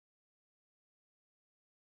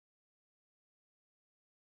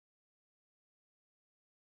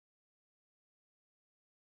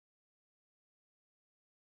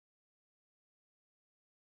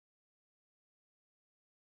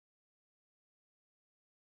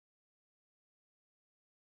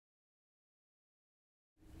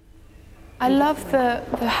I love the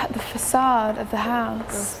facade of the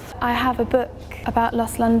house. I have a book about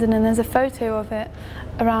lost London and there's a photo of it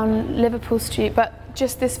around Liverpool Street, but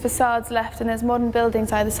just this facade's left and there's modern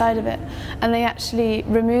buildings either side of it, and they actually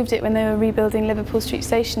removed it when they were rebuilding Liverpool Street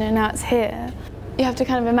Station and now it's here. You have to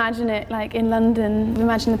kind of imagine it like in London,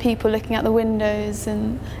 imagine the people looking out the windows,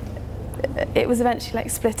 and it was eventually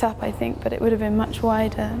like split up, I think, but it would have been much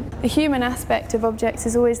wider. The human aspect of objects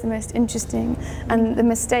is always the most interesting, and the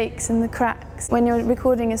mistakes and the cracks. When you're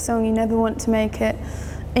recording a song, you never want to make it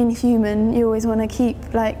inhuman. You always want to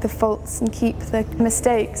keep like the faults and keep the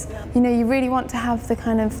mistakes. You know, you really want to have the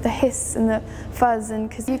kind of the hiss and the fuzz, and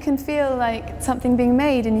because you can feel like something being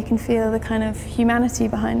made and you can feel the kind of humanity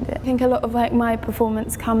behind it. I think a lot of like my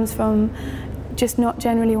performance comes from just not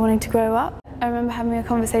generally wanting to grow up. I remember having a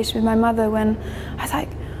conversation with my mother when I was like,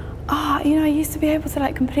 you know, I used to be able to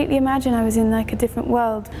like completely imagine I was in like a different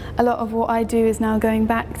world. A lot of what I do is now going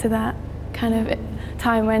back to that kind of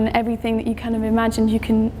time when everything that you kind of imagined you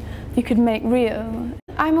could make real.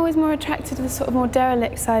 I'm always more attracted to the sort of more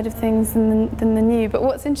derelict side of things than the new, but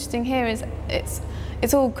what's interesting here is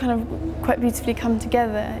it's all kind of quite beautifully come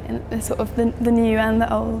together in the sort of the new and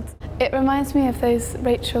the old. It reminds me of those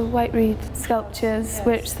Rachel Whiteread sculptures, yes,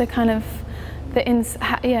 which they're kind of the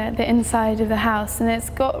inside of the house, and it's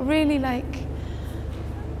got really like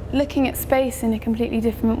looking at space in a completely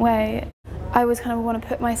different way. I always kind of want to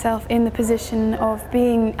put myself in the position of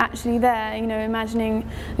being actually there, you know, imagining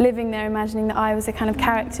living there, imagining that I was a kind of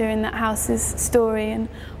character in that house's story, and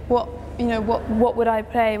what would I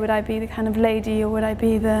play? Would I be the kind of lady, or would I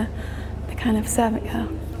be the kind of servant girl?